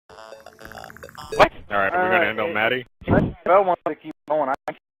What? Alright, we're gonna end on Maddie. Bell wants to keep going. I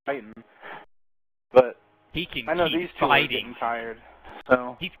keep fighting. But He can I know keep these two are getting tired.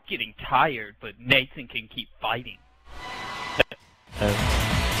 So He's getting tired, but Nathan can keep fighting.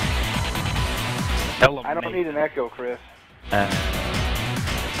 Tell him, I don't need an echo, Chris.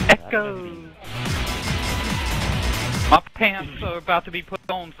 Echo! My pants are about to be put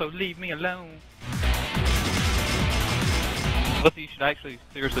on, so leave me alone. But you should actually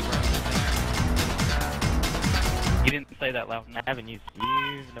seriously run. You didn't say that loud. I haven't used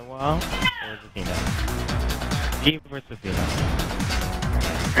Eve in a while. Or Zafina? Eve or Zafina?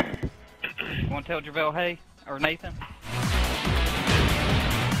 You want to tell JaVale hey? Or Nathan?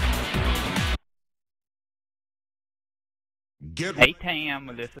 Hey Tam,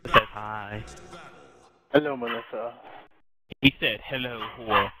 Melissa says hi. Hello, Melissa. He said hello,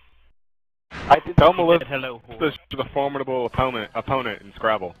 whore. I did Tell He Melissa said hello, whore. this is a formidable opponent in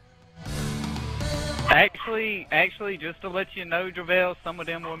Scrabble. Actually, just to let you know, JaVale, some of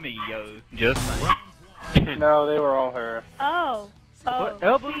them were me, yo. Just saying. No, they were all her. Oh.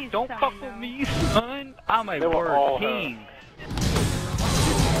 Whatever, Please don't tell fuck me with no. me, son. I'm a They were all word her. king.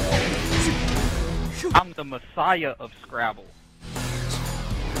 I'm the messiah of Scrabble.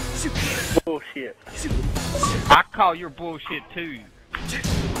 Bullshit. I call your bullshit too.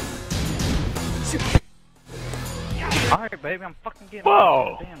 Alright, baby, I'm fucking getting.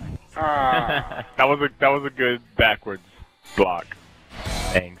 Whoa! Damn it. That was a good backwards block.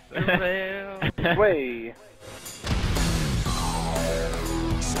 Thanks. JaVale. Way.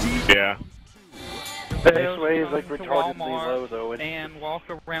 Yeah. This way is like Come to retardedly Walmart low, though. It's and walk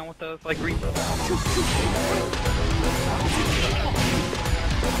around with us like Rita.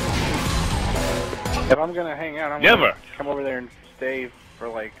 if I'm gonna hang out, I'm Never. gonna come over there and stay for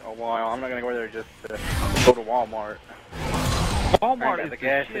like a while. I'm not gonna go over there just to go to Walmart. Walmart I is got the the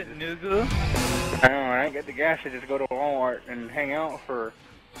gas shit, station. nigga. I don't know, I ain't got the gas to just go to Walmart and hang out for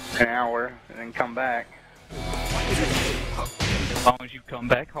an hour and then come back. As long as you come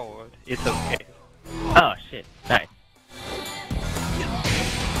back hard, it's okay. Oh shit. Nice.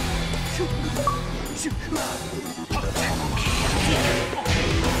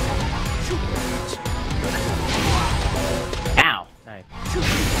 Ow. Nice.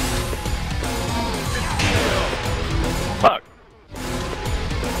 Fuck.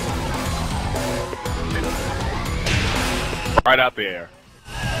 Right out the air.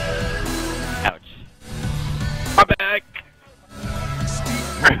 Ouch. My back.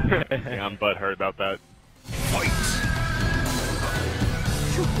 Yeah, I'm butthurt about that.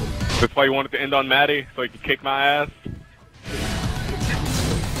 That's why you wanted to end on Maddie, so he could kick my ass?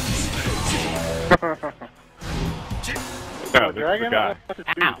 No, this is the guy.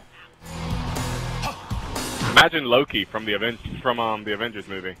 Ow. Imagine Loki from the Avengers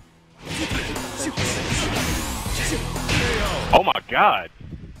movie. Oh my god!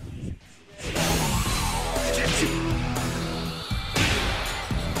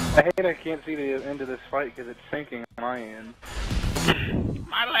 I hate I can't see the end of this fight because it's sinking on my end.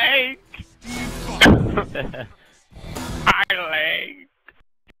 My leg! My leg!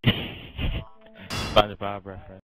 SpongeBob reference.